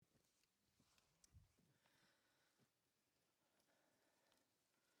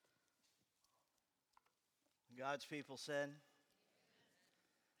God's people said,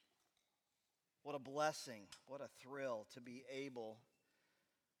 what a blessing, what a thrill to be able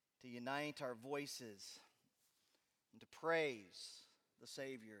to unite our voices and to praise the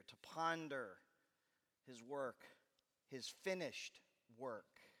Savior, to ponder His work, His finished work,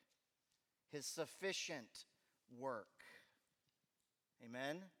 His sufficient work.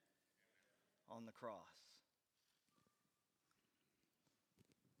 Amen? On the cross.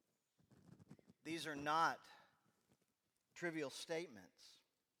 These are not trivial statements.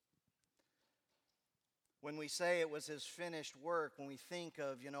 When we say it was His finished work, when we think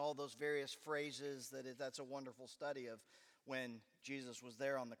of, all those various phrases, that's a wonderful study of when Jesus was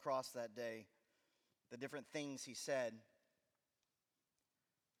there on the cross that day, the different things He said.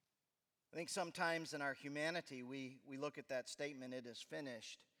 I think sometimes in our humanity, we look at that statement, it is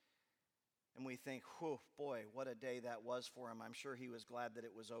finished, and we think, whew, boy, what a day that was for Him. I'm sure He was glad that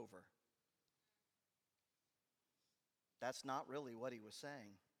it was over. That's not really what He was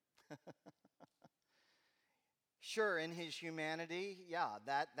saying. Sure, in His humanity,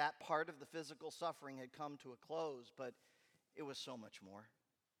 that part of the physical suffering had come to a close, but it was so much more.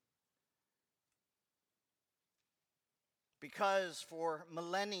 Because for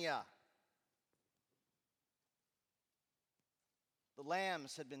millennia, the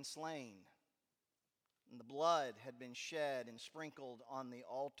lambs had been slain, and the blood had been shed and sprinkled on the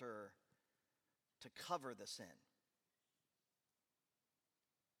altar to cover the sin.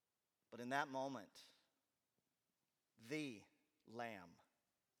 But in that moment, the Lamb,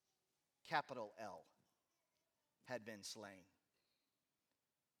 capital L, had been slain.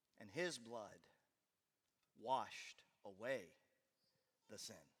 And His blood washed away the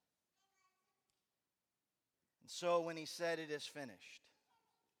sin. And so when He said it is finished,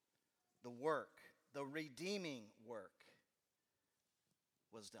 the work, the redeeming work,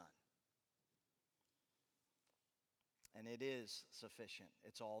 was done. And it is sufficient.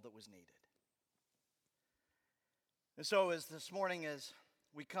 It's all that was needed. And so as this morning, as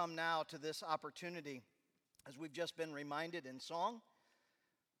we come now to this opportunity, as we've just been reminded in song,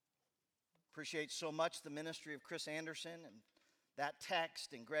 appreciate so much the ministry of Chris Anderson and that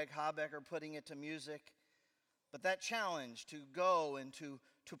text and Greg Habecker putting it to music. But that challenge to go and to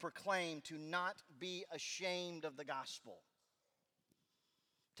proclaim, to not be ashamed of the gospel,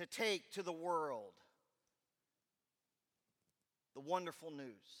 to take to the world the wonderful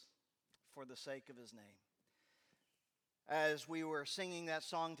news for the sake of His name. As we were singing that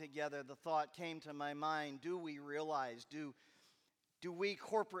song together, the thought came to my mind, do we realize, do we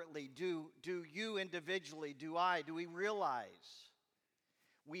corporately, do you individually, do we realize?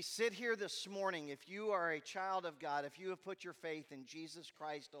 We sit here this morning, if you are a child of God, if you have put your faith in Jesus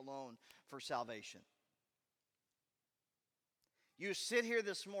Christ alone for salvation. You sit here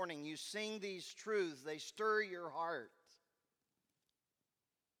this morning, you sing these truths, they stir your heart.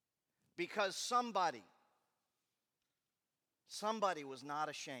 Because somebody was not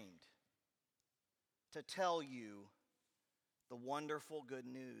ashamed to tell you the wonderful good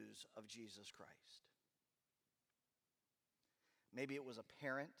news of Jesus Christ. Maybe it was a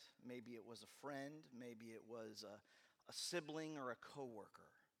parent, maybe it was a friend, maybe it was a sibling or a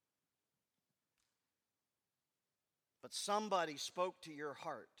coworker. But somebody spoke to your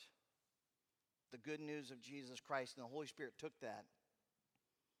heart the good news of Jesus Christ, and the Holy Spirit took that.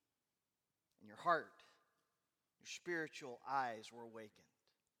 And your heart, your spiritual eyes were awakened.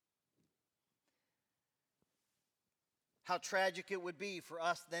 How tragic it would be for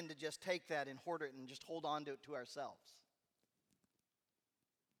us then to just take that and hoard it and just hold on to it to ourselves.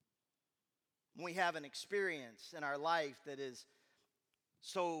 We have an experience in our life that is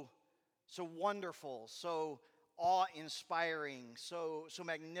so wonderful, so awe-inspiring, so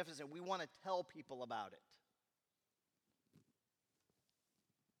magnificent. We want to tell people about it.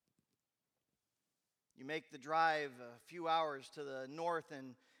 You make the drive a few hours to the north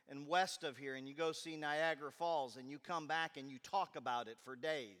and west of here, and you go see Niagara Falls, and you come back and you talk about it for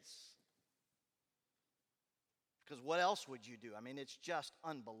days. Because what else would you do? I mean, it's just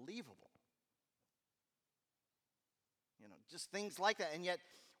unbelievable. Just things like that. And yet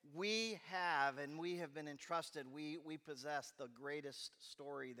we have been entrusted, we possess the greatest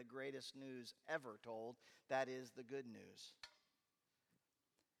story, the greatest news ever told. That is the good news.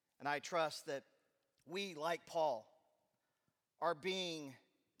 And I trust that we, like Paul, are being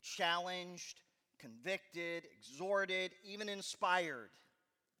challenged, convicted, exhorted, even inspired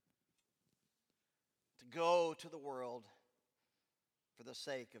to go to the world for the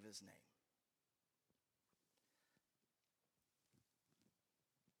sake of His name.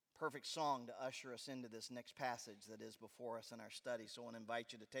 Perfect song to usher us into this next passage that is before us in our study. So I want to invite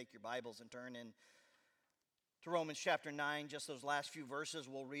you to take your Bibles and turn in to Romans chapter 9, just those last few verses.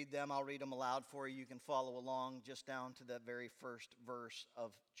 We'll read them. I'll read them aloud for you. You can follow along just down to the very first verse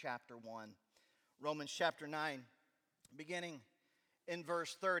of chapter 1. Romans chapter 9, beginning in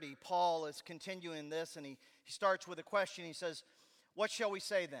verse 30. Paul is continuing this, and he starts with a question. He says, "What shall we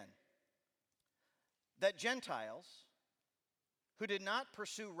say then? That Gentiles who did not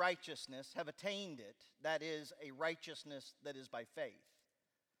pursue righteousness have attained it, that is, a righteousness that is by faith.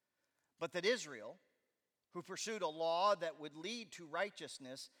 But that Israel, who pursued a law that would lead to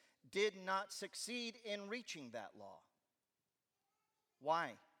righteousness, did not succeed in reaching that law.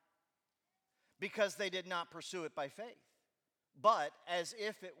 Why? Because they did not pursue it by faith, but as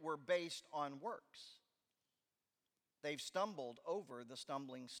if it were based on works. They've stumbled over the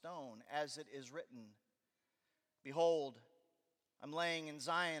stumbling stone, as it is written, 'Behold, I'm laying in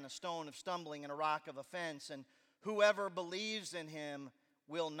Zion a stone of stumbling and a rock of offense, and whoever believes in him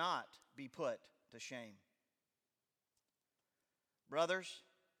will not be put to shame.' Brothers,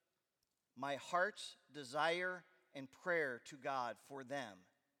 my heart's desire and prayer to God for them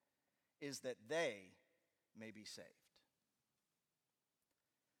is that they may be saved."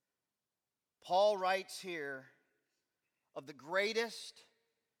 Paul writes here of the greatest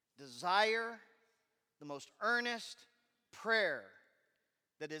desire, the most earnest prayer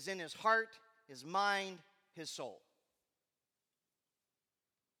that is in his heart, his mind, his soul.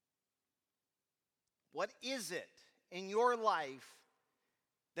 What is it in your life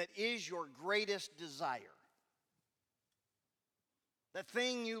that is your greatest desire? The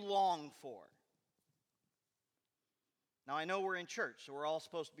thing you long for. Now, I know we're in church, so we're all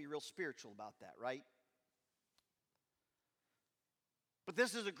supposed to be real spiritual about that, right? But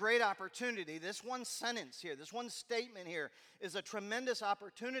this is a great opportunity. This one sentence here, this one statement here is a tremendous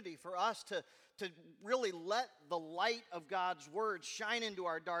opportunity for us to really let the light of God's word shine into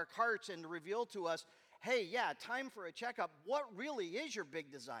our dark hearts and to reveal to us, hey, yeah, time for a checkup. What really is your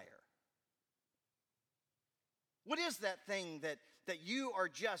big desire? What is that thing that you are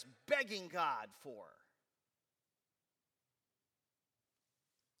just begging God for?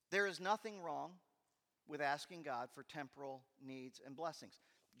 There is nothing wrong with asking God for temporal needs and blessings.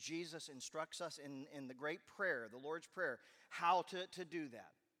 Jesus instructs us in the great prayer, the Lord's Prayer, how to do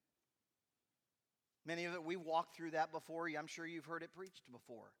that. Many of it, we walked through that before. I'm sure you've heard it preached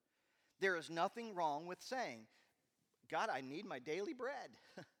before. There is nothing wrong with saying, God, I need my daily bread.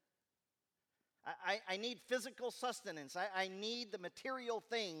 I need physical sustenance. I need the material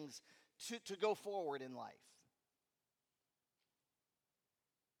things to go forward in life.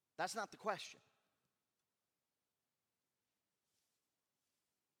 That's not the question.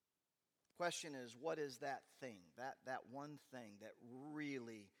 The question is, what is that thing, that one thing that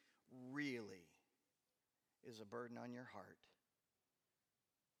really, really is a burden on your heart?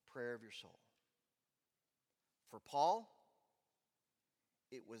 Prayer of your soul. For Paul,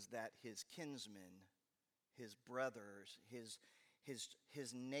 it was that his kinsmen, his brothers,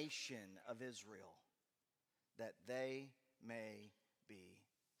 his nation of Israel, that they may be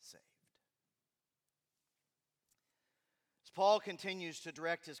saved. As Paul continues to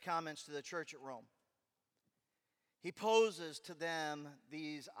direct his comments to the church at Rome, he poses to them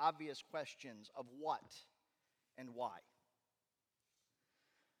these obvious questions of what and why.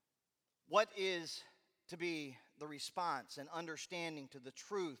 What is to be the response and understanding to the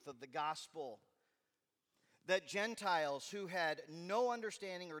truth of the gospel that Gentiles who had no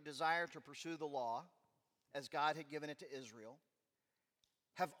understanding or desire to pursue the law as God had given it to Israel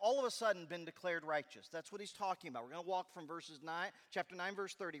have all of a sudden been declared righteous? That's what he's talking about. We're going to walk from chapter 9,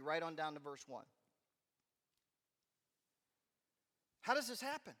 verse 30, right on down to verse 1. How does this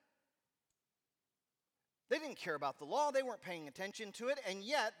happen? They didn't care about the law. They weren't paying attention to it, and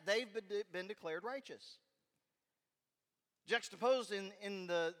yet they've been declared righteous. Juxtaposed in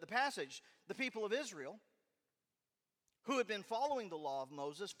the passage, the people of Israel, who had been following the law of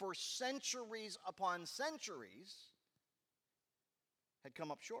Moses for centuries upon centuries, had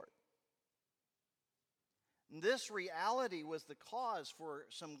come up short. And this reality was the cause for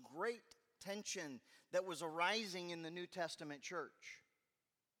some great tension that was arising in the New Testament church.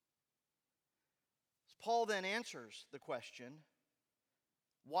 Paul then answers the question,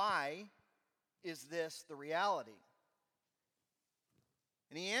 why is this the reality?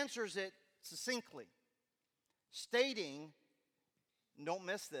 And he answers it succinctly, stating, and don't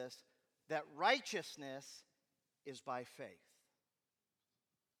miss this, that righteousness is by faith.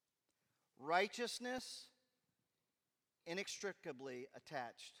 Righteousness inextricably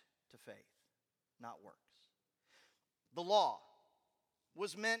attached to faith, not works. The law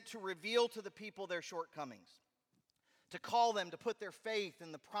was meant to reveal to the people their shortcomings, to call them to put their faith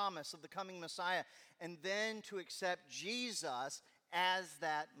in the promise of the coming Messiah, and then to accept Jesus as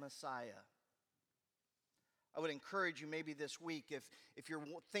that Messiah. I would encourage you maybe this week, if you're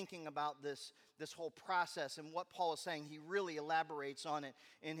thinking about this whole process and what Paul is saying, he really elaborates on it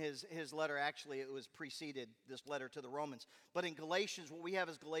in his letter. Actually, it was preceded, this letter to the Romans. But in Galatians, what we have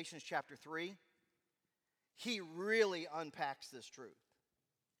is Galatians chapter 3. He really unpacks this truth.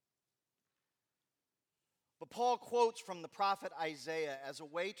 But Paul quotes from the prophet Isaiah as a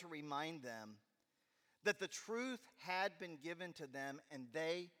way to remind them that the truth had been given to them and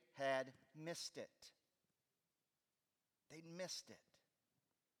they had missed it. They'd missed it.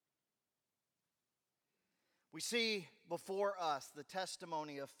 We see before us the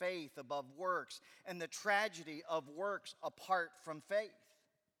testimony of faith above works and the tragedy of works apart from faith.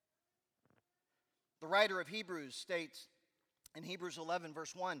 The writer of Hebrews states in Hebrews 11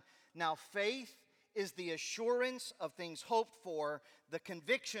 verse 1, "Now faith is the assurance of things hoped for, the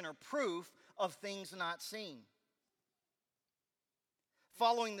conviction or proof of things not seen."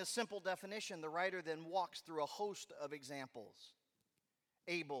 Following this simple definition, the writer then walks through a host of examples.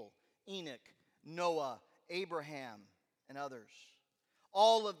 Abel, Enoch, Noah, Abraham, and others.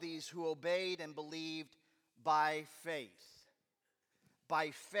 All of these who obeyed and believed by faith.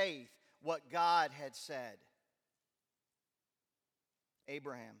 By faith, what God had said.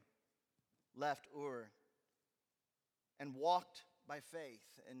 Abraham left Ur and walked by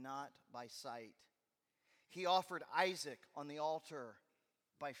faith and not by sight. He offered Isaac on the altar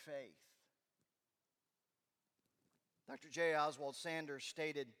by faith. Dr. J. Oswald Sanders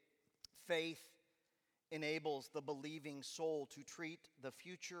stated, "Faith enables the believing soul to treat the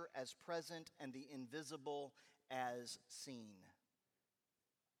future as present and the invisible as seen."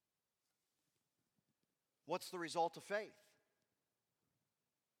 What's the result of faith?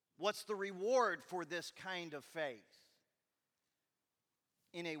 What's the reward for this kind of faith?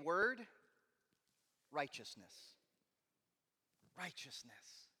 In a word, righteousness.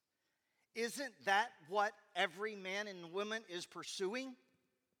 Righteousness. Isn't that what every man and woman is pursuing?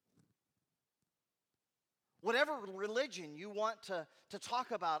 Whatever religion you want to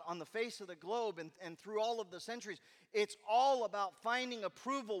talk about on the face of the globe and through all of the centuries, it's all about finding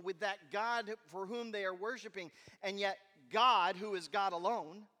approval with that God for whom they are worshiping. And yet God, who is God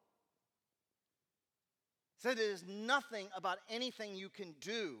alone, said it is nothing about anything you can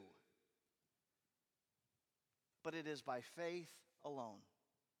do, but it is by faith alone,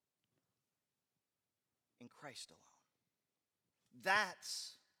 in Christ alone.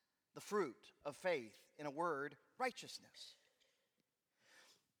 That's the fruit of faith. In a word, righteousness.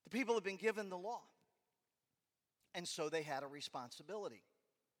 The people have been given the law, and so they had a responsibility.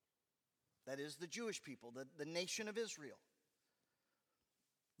 That is the Jewish people, the nation of Israel.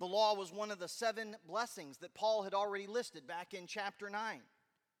 The law was one of the 7 blessings that Paul had already listed back in chapter 9.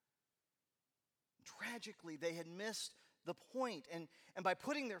 Tragically, they had missed the point, and by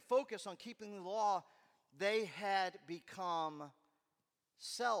putting their focus on keeping the law, they had become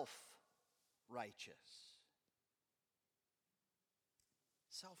self-righteous.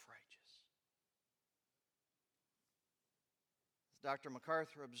 Self-righteous. As Dr.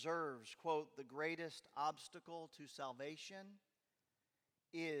 MacArthur observes, quote, "The greatest obstacle to salvation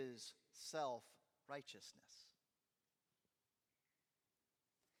is self-righteousness."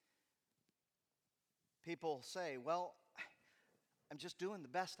 People say, "Well, I'm just doing the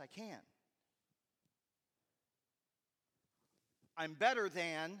best I can. I'm better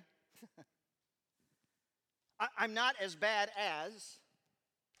than, I'm not as bad as."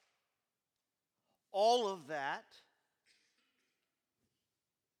 All of that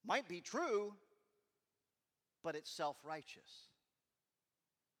might be true, but it's self-righteous.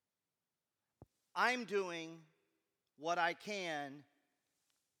 I'm doing what I can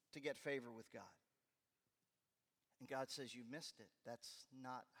to get favor with God. And God says, "You missed it. That's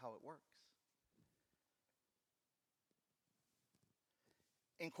not how it works."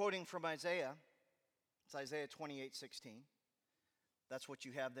 In quoting from Isaiah, it's Isaiah 28:16. That's what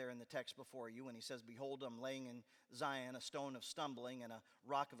you have there in the text before you when he says, "Behold, I'm laying in Zion a stone of stumbling and a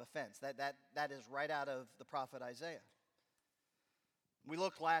rock of offense." That is right out of the prophet Isaiah. We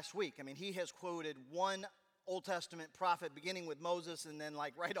looked last week. I mean, he has quoted one Old Testament prophet beginning with Moses and then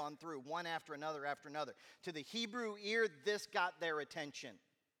like right on through, one after another after another. To the Hebrew ear, this got their attention.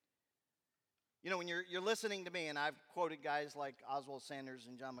 You know, when you're listening to me, and I've quoted guys like Oswald Sanders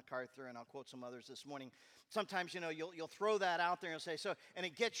and John MacArthur, and I'll quote some others this morning. Sometimes, you'll throw that out there and you'll say, so, and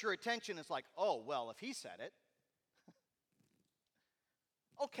it gets your attention. It's like, oh, well, if he said it.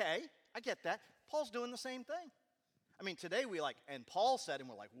 Okay, I get that. Paul's doing the same thing. I mean, today we and Paul said, and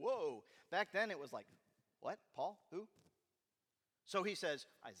we're like, whoa. Back then it was like, what? Paul? Who? So he says,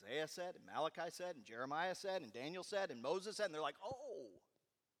 Isaiah said, and Malachi said, and Jeremiah said, and Daniel said, and Moses said, and they're like, oh.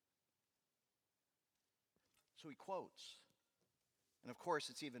 So he quotes. And of course,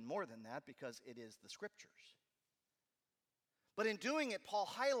 it's even more than that because it is the Scriptures. But in doing it, Paul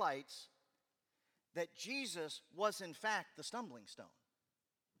highlights that Jesus was in fact the stumbling stone.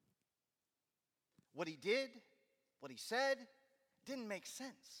 What he did, what he said, didn't make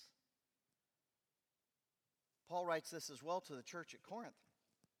sense. Paul writes this as well to the church at Corinth.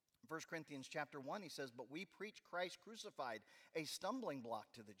 In 1 Corinthians chapter 1, he says, "But we preach Christ crucified, a stumbling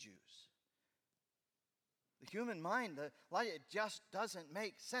block to the Jews." The human mind, it just doesn't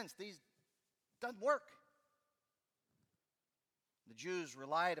make sense. These doesn't work. The Jews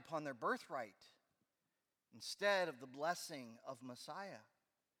relied upon their birthright instead of the blessing of Messiah.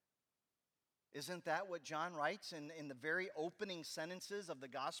 Isn't that what John writes in the very opening sentences of the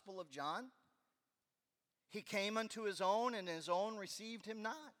Gospel of John? He came unto his own, and his own received him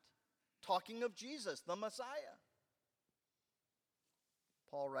not. Talking of Jesus, the Messiah.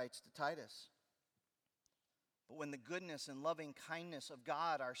 Paul writes to Titus, "But when the goodness and loving kindness of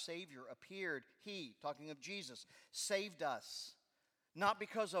God, our Savior, appeared, he," talking of Jesus, "saved us, not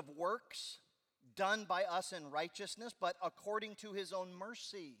because of works done by us in righteousness, but according to his own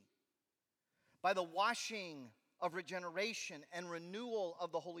mercy, by the washing of regeneration and renewal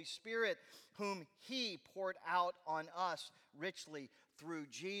of the Holy Spirit, whom he poured out on us richly through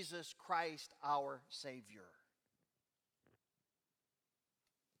Jesus Christ our Savior."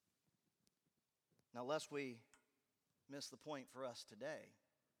 Now, lest we miss the point for us today,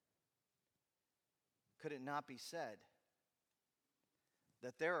 could it not be said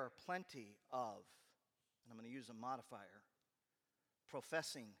that there are plenty of, and I'm going to use a modifier,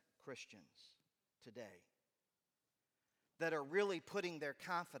 professing Christians today that are really putting their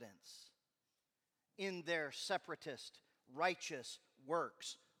confidence in their separatist, righteous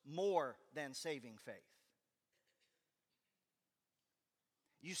works more than saving faith?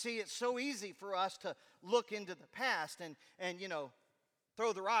 You see, it's so easy for us to look into the past and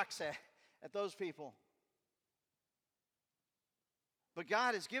throw the rocks at those people. But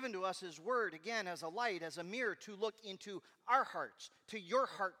God has given to us his word, again, as a light, as a mirror, to look into our hearts, to your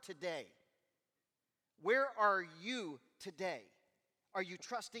heart today. Where are you today? Are you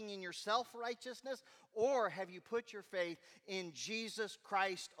trusting in your self-righteousness, or have you put your faith in Jesus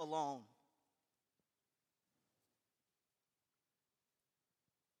Christ alone?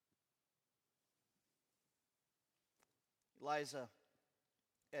 Eliza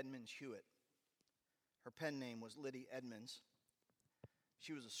Edmonds Hewitt. Her pen name was Liddy Edmonds.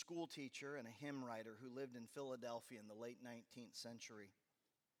 She was a school teacher and a hymn writer who lived in Philadelphia in the late 19th century.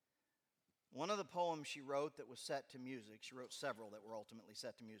 One of the poems she wrote that was set to music, she wrote several that were ultimately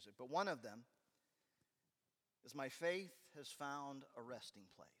set to music, but one of them is "My faith has found a resting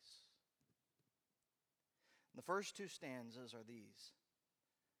place." The first two stanzas are these: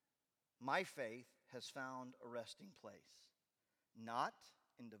 "My faith has found a resting place, not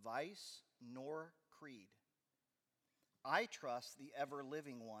in device nor creed. I trust the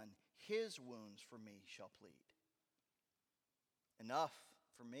ever-living one, his wounds for me shall plead. Enough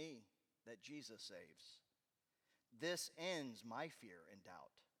for me that Jesus saves. This ends my fear and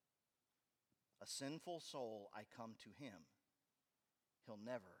doubt. A sinful soul, I come to him. He'll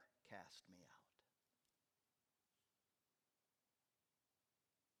never cast me out."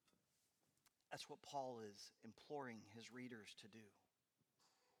 That's what Paul is imploring his readers to do.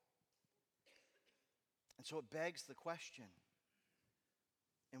 And so it begs the question,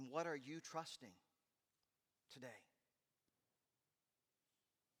 in what are you trusting today?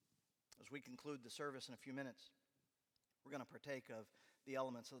 As we conclude the service in a few minutes, we're going to partake of the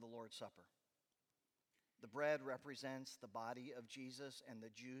elements of the Lord's Supper. The bread represents the body of Jesus, and the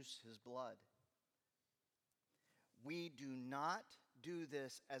juice his blood. We do not do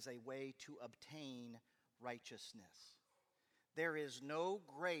this as a way to obtain righteousness. There is no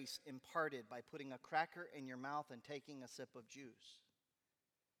grace imparted by putting a cracker in your mouth and taking a sip of juice.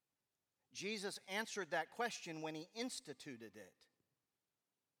 Jesus answered that question when he instituted it,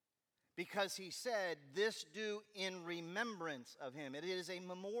 because he said, "This do in remembrance of him." It is a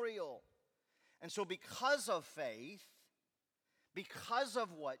memorial. And so because of faith, because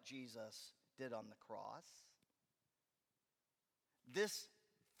of what Jesus did on the cross, this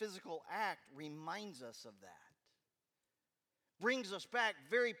physical act reminds us of that. Brings us back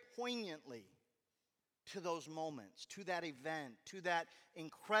very poignantly to those moments, to that event, to that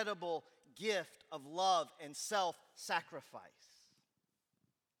incredible gift of love and self-sacrifice.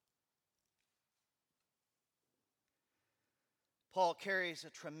 Paul carries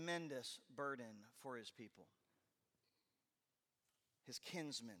a tremendous burden for his people. his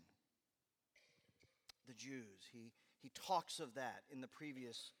kinsmen, the Jews. He talks of that in the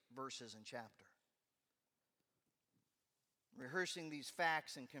previous verses and chapter. Rehearsing these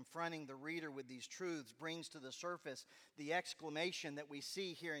facts and confronting the reader with these truths brings to the surface the exclamation that we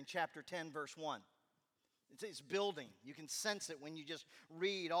see here in chapter 10, verse 1. It's building. You can sense it when you just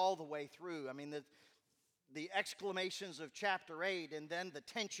read all the way through. I mean, the exclamations of chapter 8 and then the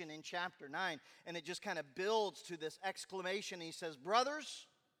tension in chapter 9. And it just kind of builds to this exclamation. He says, brothers,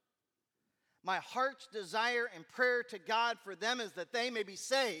 my heart's desire and prayer to God for them is that they may be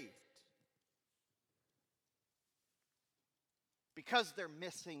saved. Because they're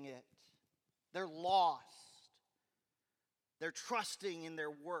missing it. They're lost. They're trusting in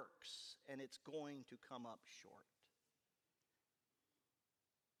their works, and it's going to come up short.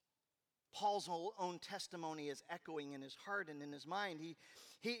 Paul's own testimony is echoing in his heart and in his mind.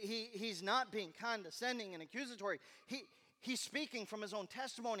 He's not being condescending and accusatory. He's speaking from his own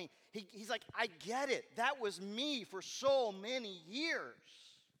testimony. He's like, I get it. That was me for so many years.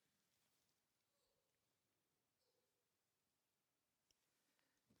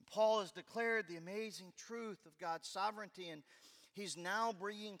 Paul has declared the amazing truth of God's sovereignty, and he's now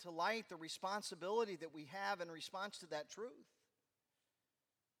bringing to light the responsibility that we have in response to that truth.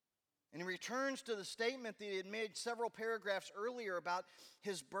 And he returns to the statement that he had made several paragraphs earlier about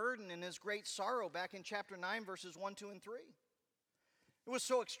his burden and his great sorrow back in chapter 9, verses 1, 2, and 3. It was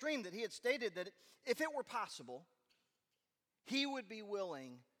so extreme that he had stated that if it were possible, he would be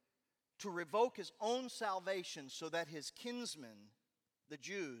willing to revoke his own salvation so that his kinsmen, the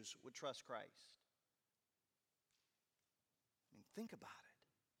Jews, would trust Christ. I mean, think about it.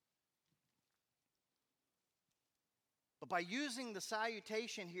 But by using the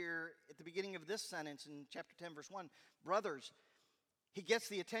salutation here at the beginning of this sentence in chapter 10, verse 1, brothers, he gets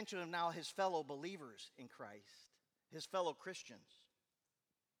the attention of now his fellow believers in Christ, his fellow Christians.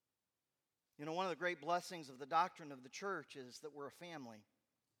 You know, one of the great blessings of the doctrine of the church is that we're a family.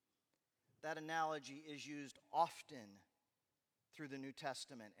 That analogy is used often through the New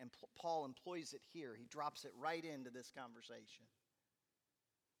Testament, and Paul employs it here. He drops it right into this conversation.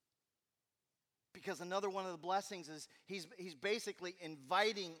 Because another one of the blessings is he's basically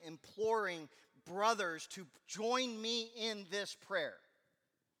inviting, imploring brothers to join me in this prayer.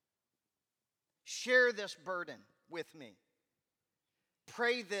 Share this burden with me.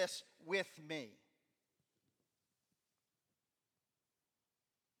 Pray this with me.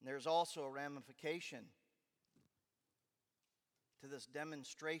 And there's also a ramification to this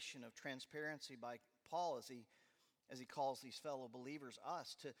demonstration of transparency by Paul as he calls these fellow believers,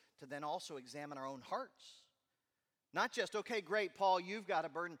 us, to then also examine our own hearts. Not just, okay, great, Paul, you've got a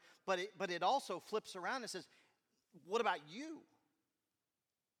burden, but it also flips around and says, what about you?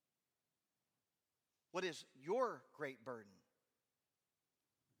 What is your great burden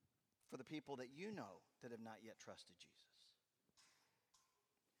for the people that you know that have not yet trusted Jesus?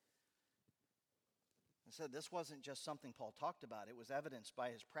 I said this wasn't just something Paul talked about. It was evidenced by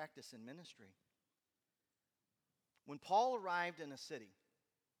his practice in ministry. When Paul arrived in a city,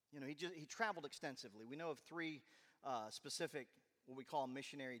 he traveled extensively. We know of three specific, what we call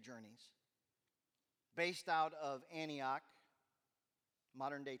missionary journeys. Based out of Antioch,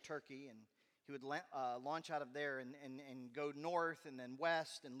 modern-day Turkey, and he would launch out of there and go north and then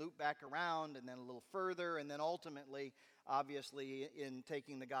west and loop back around and then a little further and then ultimately, obviously, in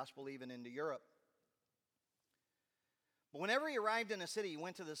taking the gospel even into Europe. But whenever he arrived in a city, he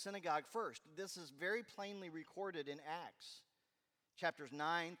went to the synagogue first. This is very plainly recorded in Acts, chapters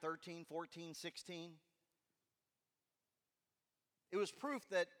 9, 13, 14, 16. It was proof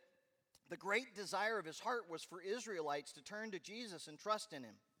that the great desire of his heart was for Israelites to turn to Jesus and trust in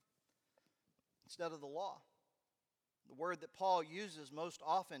him instead of the law. The word that Paul uses most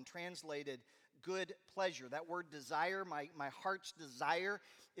often translated good pleasure. That word desire, my heart's desire,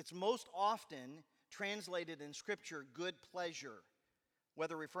 it's most often translated in Scripture, good pleasure,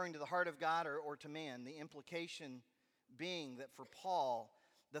 whether referring to the heart of God or to man. The implication being that for Paul,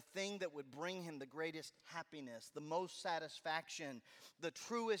 the thing that would bring him the greatest happiness, the most satisfaction, the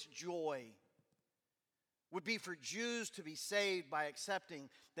truest joy, would be for Jews to be saved by accepting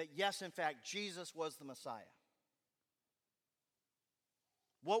that, yes, in fact, Jesus was the Messiah.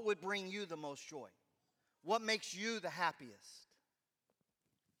 What would bring you the most joy? What makes you the happiest?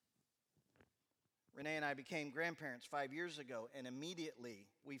 Renee and I became grandparents 5 years ago, and immediately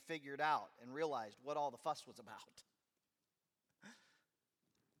we figured out and realized what all the fuss was about.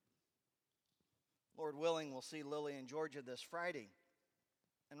 Lord willing, we'll see Lily and Georgia this Friday,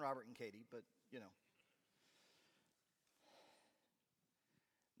 and Robert and Katie, but,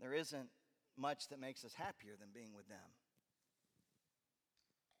 there isn't much that makes us happier than being with them.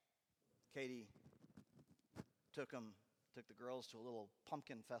 Katie took the girls to a little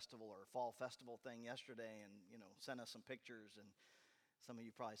pumpkin festival or fall festival thing yesterday, and sent us some pictures, and some of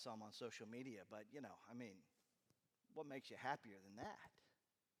you probably saw them on social media. But what makes you happier than that?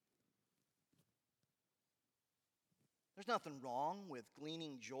 There's nothing wrong with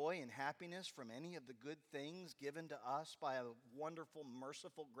gleaning joy and happiness from any of the good things given to us by a wonderful,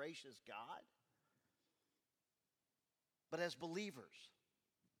 merciful, gracious God. But as believers,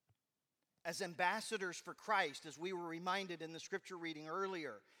 as ambassadors for Christ, as we were reminded in the scripture reading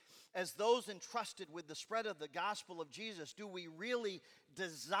earlier, as those entrusted with the spread of the gospel of Jesus, do we really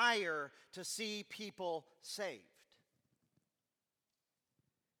desire to see people saved?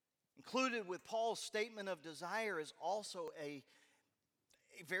 Included with Paul's statement of desire is also a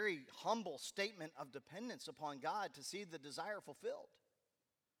very humble statement of dependence upon God to see the desire fulfilled.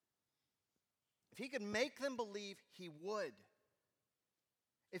 If he could make them believe, he would.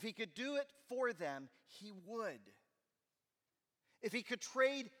 If he could do it for them, he would. If he could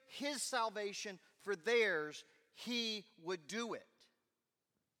trade his salvation for theirs, he would do it.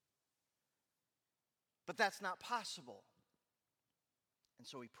 But that's not possible. And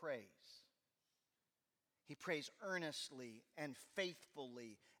so he prays. He prays earnestly and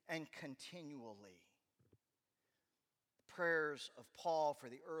faithfully and continually. The prayers of Paul for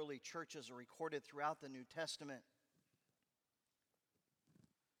the early churches are recorded throughout the New Testament.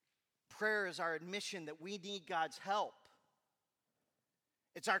 Prayer is our admission that we need God's help.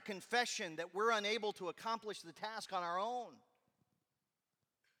 It's our confession that we're unable to accomplish the task on our own.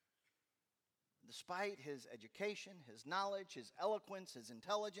 Despite his education, his knowledge, his eloquence, his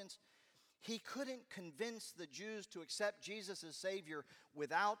intelligence, he couldn't convince the Jews to accept Jesus as Savior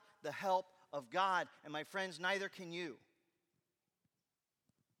without the help of God. And my friends, neither can you.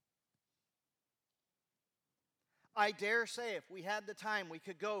 I dare say if we had the time, we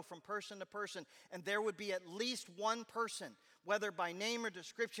could go from person to person, and there would be at least one person, whether by name or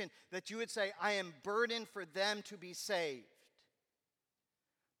description, that you would say, I am burdened for them to be saved.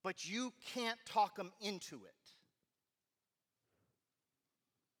 But you can't talk them into it.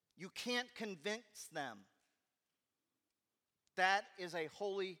 You can't convince them. That is a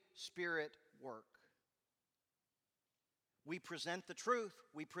Holy Spirit work. We present the truth.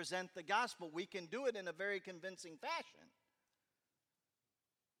 We present the gospel. We can do it in a very convincing fashion.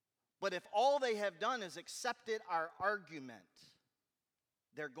 But if all they have done is accepted our argument,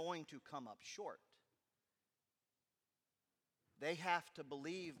 they're going to come up short. They have to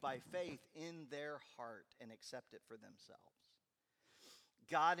believe by faith in their heart and accept it for themselves.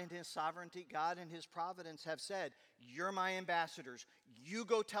 God in his sovereignty, God in his providence have said, you're my ambassadors. You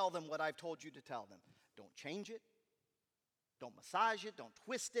go tell them what I've told you to tell them. Don't change it. Don't massage it. Don't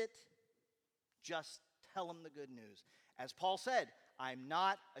twist it. Just tell them the good news. As Paul said, I'm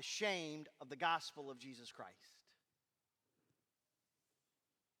not ashamed of the gospel of Jesus Christ.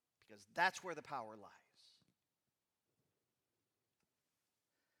 Because that's where the power lies.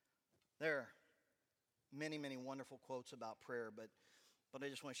 There are many, many wonderful quotes about prayer, but I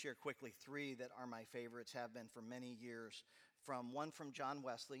just want to share quickly three that are my favorites, have been for many years. One from John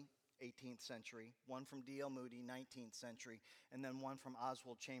Wesley, 18th century, one from D.L. Moody, 19th century, and then one from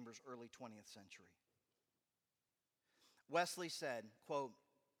Oswald Chambers, early 20th century. Wesley said, quote,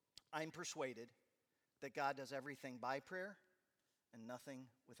 I'm persuaded that God does everything by prayer and nothing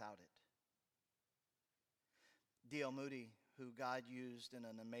without it. D.L. Moody, who God used in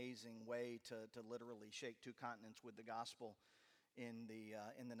an amazing way to literally shake two continents with the gospel in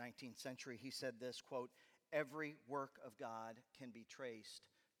the 19th century, he said this, quote, every work of God can be traced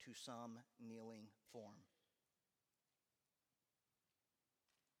to some kneeling form.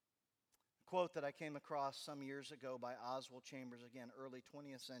 A quote that I came across some years ago by Oswald Chambers, again, early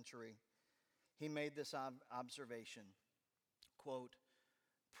 20th century, he made this observation, quote,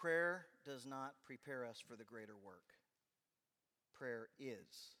 prayer does not prepare us for the greater work. Prayer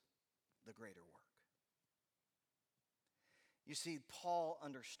is the greater work. You see, Paul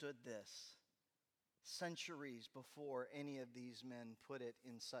understood this centuries before any of these men put it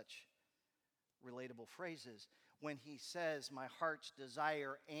in such relatable phrases when he says, my heart's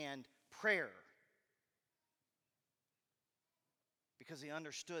desire and prayer. Because he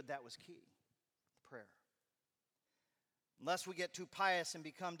understood that was key, prayer. Unless we get too pious and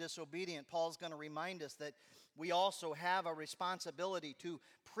become disobedient, Paul's going to remind us that we also have a responsibility to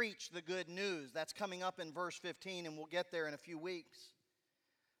preach the good news. That's coming up in verse 15, and we'll get there in a few weeks.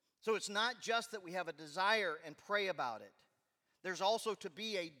 So it's not just that we have a desire and pray about it. There's also to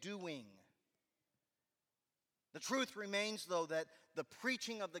be a doing. The truth remains, though, that the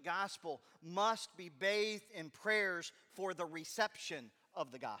preaching of the gospel must be bathed in prayers for the reception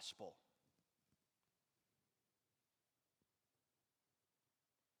of the gospel.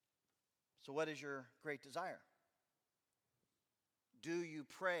 So what is your great desire? Do you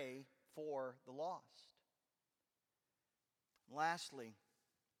pray for the lost? Lastly,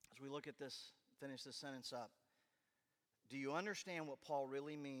 as we look at this, finish this sentence up, do you understand what Paul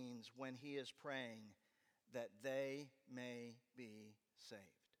really means when he is praying that they may be saved?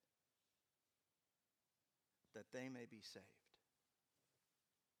 That they may be saved.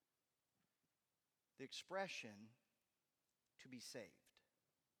 The expression to be saved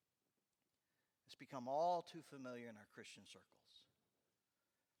has become all too familiar in our Christian circles.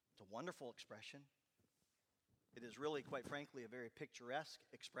 It's a wonderful expression. It is really, quite frankly, a very picturesque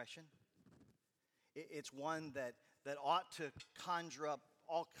expression. It's one that ought to conjure up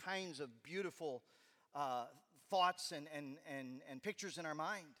all kinds of beautiful thoughts and pictures in our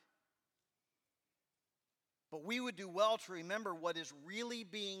mind. But we would do well to remember what is really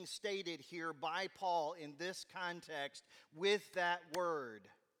being stated here by Paul in this context with that word.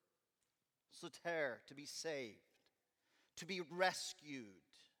 Soter, to be saved, to be rescued.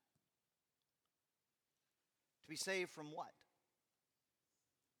 To be saved from what?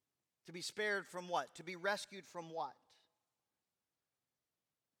 To be spared from what? To be rescued from what?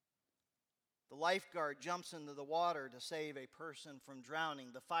 The lifeguard jumps into the water to save a person from drowning.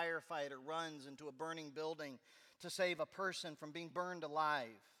 The firefighter runs into a burning building to save a person from being burned alive.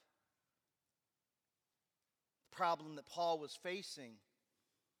 The problem that Paul was facing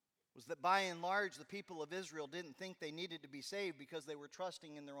was that by and large the people of Israel didn't think they needed to be saved because they were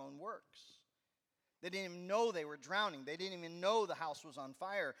trusting in their own works. They didn't even know they were drowning. They didn't even know the house was on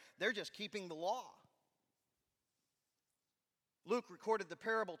fire. They're just keeping the law. Luke recorded the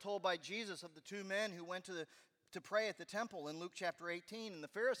parable told by Jesus of the two men who went to pray at the temple in Luke chapter 18. And the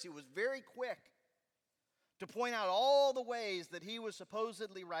Pharisee was very quick to point out all the ways that he was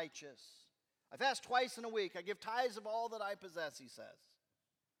supposedly righteous. I fast twice in a week. I give tithes of all that I possess, he says.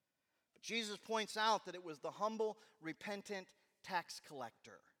 But Jesus points out that it was the humble, repentant tax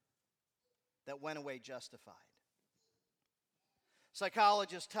collector that went away justified.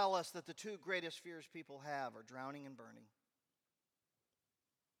 Psychologists tell us that the two greatest fears people have are drowning and burning.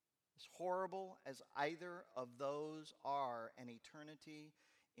 As horrible as either of those are, an eternity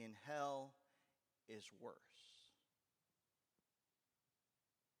in hell is worse.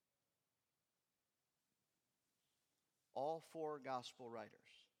 All four gospel writers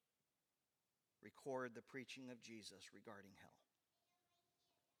record the preaching of Jesus regarding hell.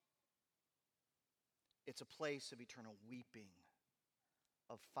 It's a place of eternal weeping,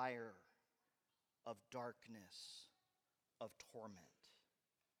 of fire, of darkness, of torment.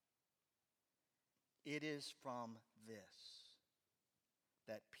 It is from this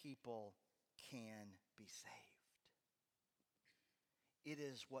that people can be saved. It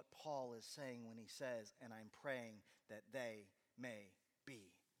is what Paul is saying when he says, and I'm praying that they may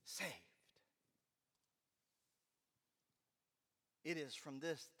be saved. It is from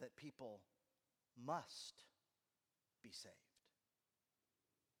this that people must be saved.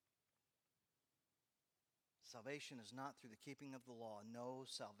 Salvation is not through the keeping of the law. No,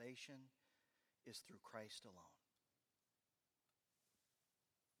 salvation is through Christ alone.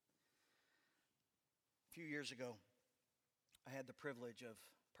 A few years ago, I had the privilege of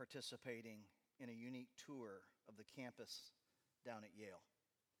participating in a unique tour of the campus down at Yale.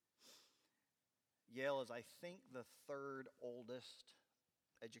 Yale is, I think, the third oldest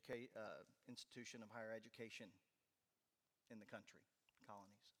institution of higher education in the country,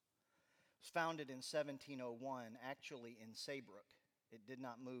 colonies. It was founded in 1701, actually in Saybrook. It did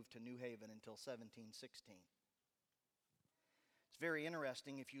not move to New Haven until 1716. It's very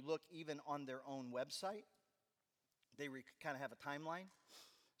interesting. If you look even on their own website, they kind of have a timeline.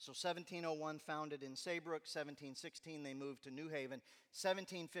 So 1701 founded in Saybrook, 1716 they moved to New Haven,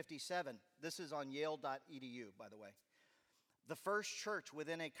 1757, this is on yale.edu, by the way. The first church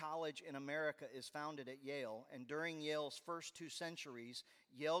within a college in America is founded at Yale, and during Yale's first 2 centuries,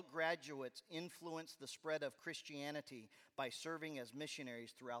 Yale graduates influenced the spread of Christianity by serving as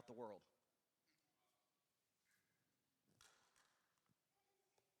missionaries throughout the world.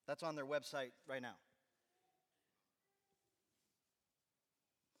 That's on their website right now.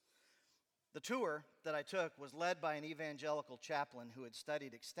 The tour that I took was led by an evangelical chaplain who had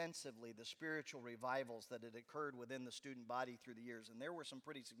studied extensively the spiritual revivals that had occurred within the student body through the years, and there were some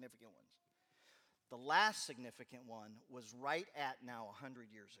pretty significant ones. The last significant one was right at now 100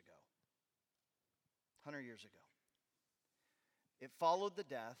 years ago. 100 years ago. It followed the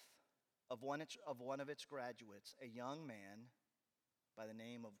death of one of its graduates, a young man by the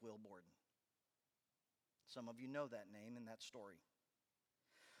name of Will Borden. Some of you know that name and that story.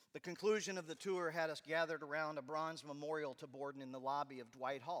 The conclusion of the tour had us gathered around a bronze memorial to Borden in the lobby of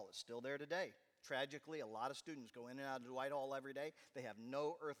Dwight Hall. It's still there today. Tragically, a lot of students go in and out of Dwight Hall every day. They have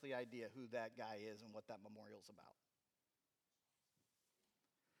no earthly idea who that guy is and what that memorial's about.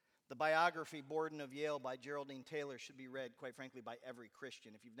 The biography, Borden of Yale, by Geraldine Taylor, should be read, quite frankly, by every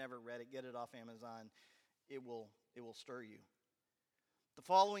Christian. If you've never read it, get it off Amazon. It will stir you. The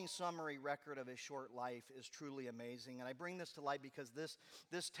following summary record of his short life is truly amazing, and I bring this to light because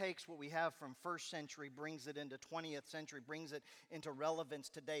this takes what we have from first century, brings it into 20th century, brings it into relevance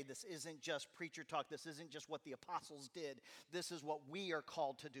today. This isn't just preacher talk. This isn't just what the apostles did. This is what we are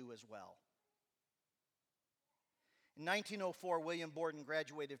called to do as well. In 1904, William Borden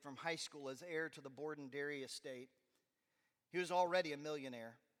graduated from high school as heir to the Borden dairy estate. He was already a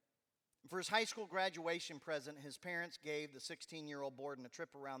millionaire. For his high school graduation present, his parents gave the 16-year-old Borden a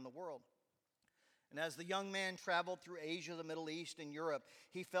trip around the world. And as the young man traveled through Asia, the Middle East, and Europe,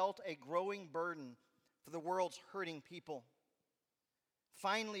 he felt a growing burden for the world's hurting people.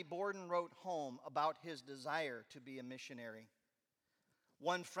 Finally, Borden wrote home about his desire to be a missionary.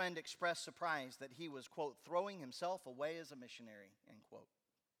 One friend expressed surprise that he was, quote, throwing himself away as a missionary, end quote.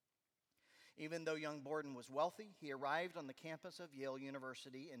 Even though young Borden was wealthy, he arrived on the campus of Yale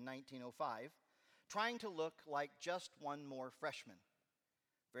University in 1905, trying to look like just one more freshman.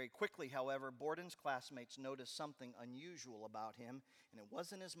 Very quickly, however, Borden's classmates noticed something unusual about him, and it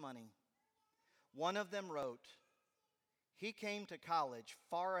wasn't his money. One of them wrote, "He came to college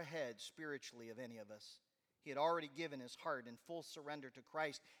far ahead spiritually of any of us. He had already given his heart in full surrender to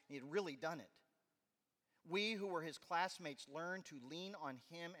Christ, and he had really done it. We who were his classmates learned to lean on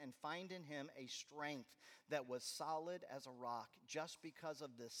him and find in him a strength that was solid as a rock just because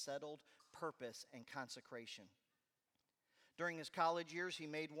of this settled purpose and consecration." During his college years, he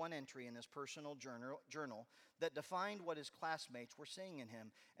made one entry in his personal journal that defined what his classmates were seeing in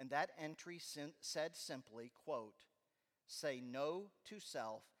him, and that entry said simply, quote, "Say no to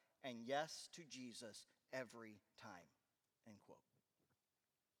self and yes to Jesus every time," end quote.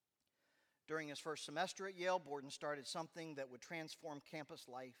 During his first semester at Yale, Borden started something that would transform campus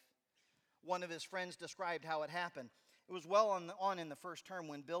life. One of his friends described how it happened. It was well on in the first term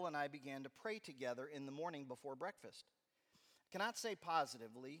when Bill and I began to pray together in the morning before breakfast. I cannot say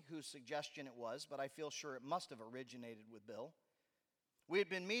positively whose suggestion it was, but I feel sure it must have originated with Bill. We had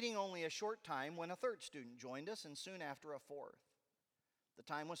been meeting only a short time when a third student joined us, and soon after a fourth. The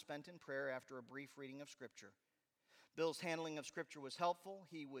time was spent in prayer after a brief reading of Scripture. Bill's handling of Scripture was helpful.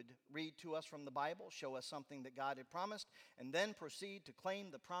 He would read to us from the Bible, show us something that God had promised, and then proceed to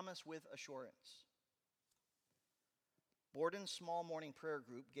claim the promise with assurance. Borden's small morning prayer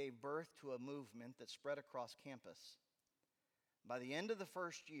group gave birth to a movement that spread across campus. By the end of the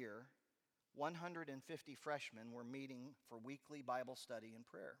first year, 150 freshmen were meeting for weekly Bible study and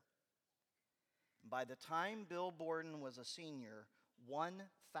prayer. By the time Bill Borden was a senior,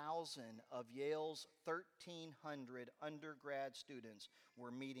 1,000 of Yale's 1,300 undergrad students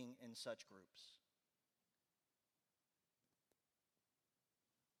were meeting in such groups.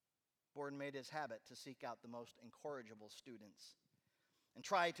 Borden made his habit to seek out the most incorrigible students and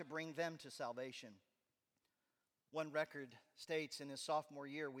try to bring them to salvation. One record states in his sophomore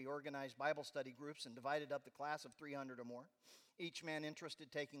year, we organized Bible study groups and divided up the class of 300 or more, each man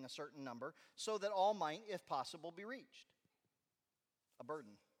interested taking a certain number, so that all might, if possible, be reached. A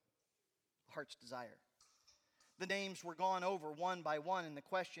burden, a heart's desire. The names were gone over one by one, and the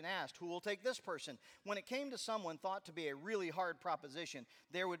question asked, who will take this person? When it came to someone thought to be a really hard proposition,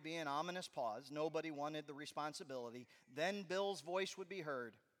 there would be an ominous pause. Nobody wanted the responsibility. Then Bill's voice would be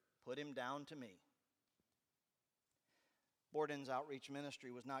heard, put him down to me. Borden's outreach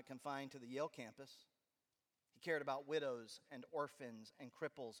ministry was not confined to the Yale campus. He cared about widows and orphans and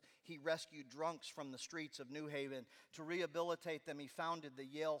cripples. He rescued drunks from the streets of New Haven. To rehabilitate them, he founded the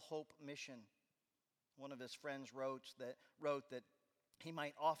Yale Hope Mission. One of his friends wrote that he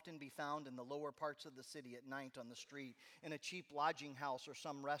might often be found in the lower parts of the city at night on the street, in a cheap lodging house or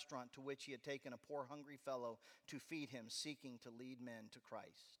some restaurant to which he had taken a poor hungry fellow to feed him, seeking to lead men to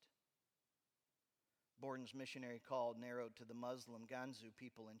Christ. Borden's missionary call narrowed to the Muslim Gansu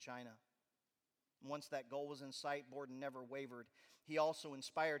people in China. Once that goal was in sight, Borden never wavered. He also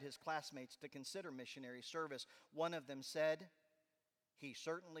inspired his classmates to consider missionary service. One of them said, "He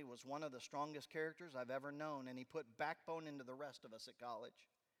certainly was one of the strongest characters I've ever known, and he put backbone into the rest of us at college.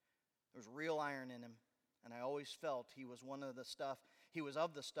 There was real iron in him, and I always felt he was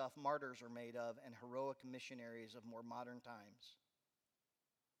of the stuff martyrs are made of and heroic missionaries of more modern times."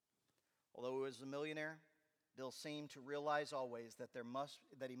 Although he was a millionaire, Bill seemed to realize always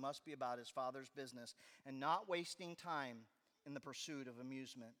that he must be about his father's business and not wasting time in the pursuit of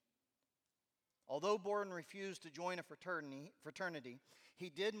amusement. Although Borden refused to join a fraternity, he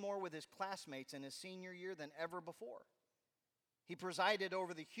did more with his classmates in his senior year than ever before. He presided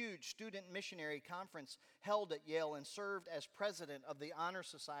over the huge student missionary conference held at Yale and served as president of the Honor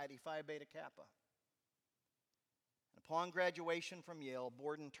Society Phi Beta Kappa. Upon graduation from Yale,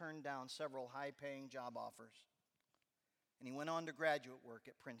 Borden turned down several high-paying job offers, and he went on to graduate work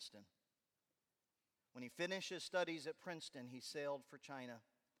at Princeton. When he finished his studies at Princeton, he sailed for China.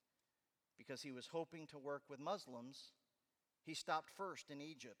 Because he was hoping to work with Muslims, he stopped first in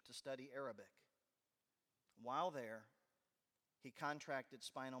Egypt to study Arabic. While there, he contracted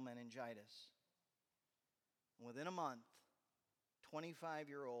spinal meningitis. And within a month,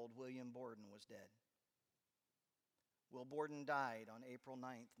 25-year-old William Borden was dead. Will Borden died on April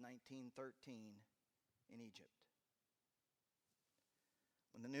 9th, 1913, in Egypt.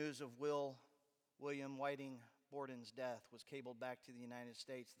 When the news of William Whiting Borden's death was cabled back to the United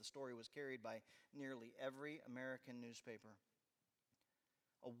States, the story was carried by nearly every American newspaper.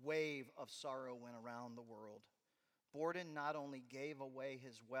 A wave of sorrow went around the world. Borden not only gave away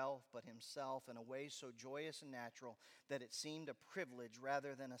his wealth, but himself in a way so joyous and natural that it seemed a privilege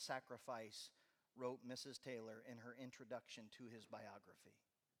rather than a sacrifice, wrote Mrs. Taylor in her introduction to his biography.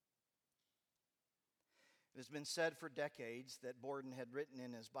 It has been said for decades that Borden had written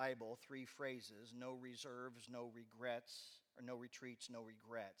in his Bible 3 phrases: no reserves, no regrets, or no retreats, no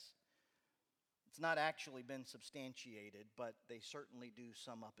regrets. It's not actually been substantiated, but they certainly do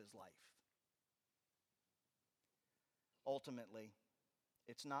sum up his life. Ultimately,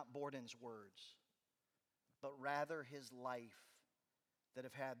 it's not Borden's words, but rather his life that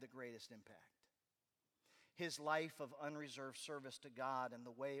have had the greatest impact. His life of unreserved service to God and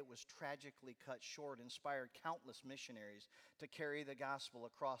the way it was tragically cut short inspired countless missionaries to carry the gospel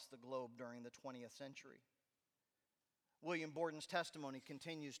across the globe during the 20th century. William Borden's testimony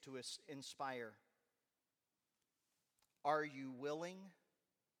continues to inspire. Are you willing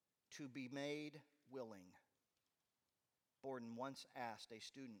to be made willing? Borden once asked a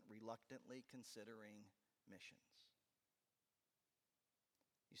student reluctantly considering missions.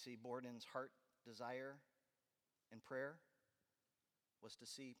 You see, Borden's heart desire and prayer was to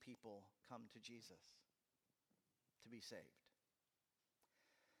see people come to Jesus, to be saved.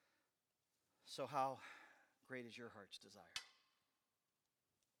 So how great is your heart's desire?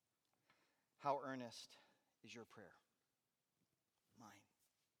 How earnest is your prayer? Mine.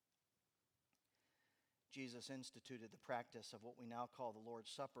 Jesus instituted the practice of what we now call the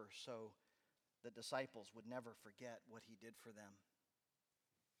Lord's Supper so the disciples would never forget what he did for them.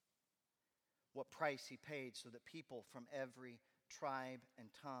 What price he paid so that people from every tribe and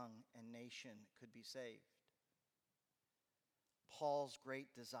tongue and nation could be saved. Paul's great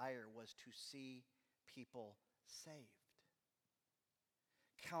desire was to see people saved.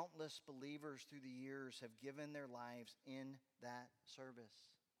 Countless believers through the years have given their lives in that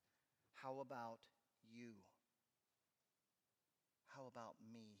service. How about you? How about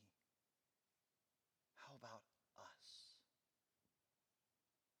me? How about us?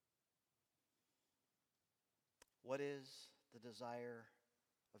 What is the desire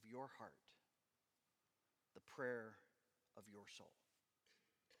of your heart? The prayer of your soul?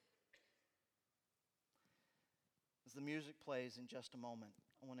 As the music plays in just a moment,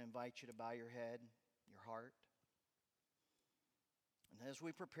 I want to invite you to bow your head, your heart. And as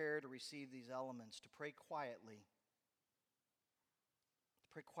we prepare to receive these elements, to pray quietly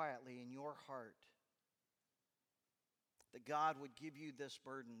in your heart, that God would give you this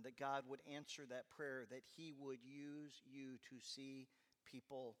burden, that God would answer that prayer, that he would use you to see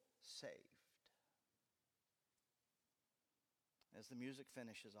people saved. As the music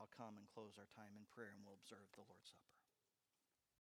finishes, I'll come and close our time in prayer and we'll observe the Lord's Supper.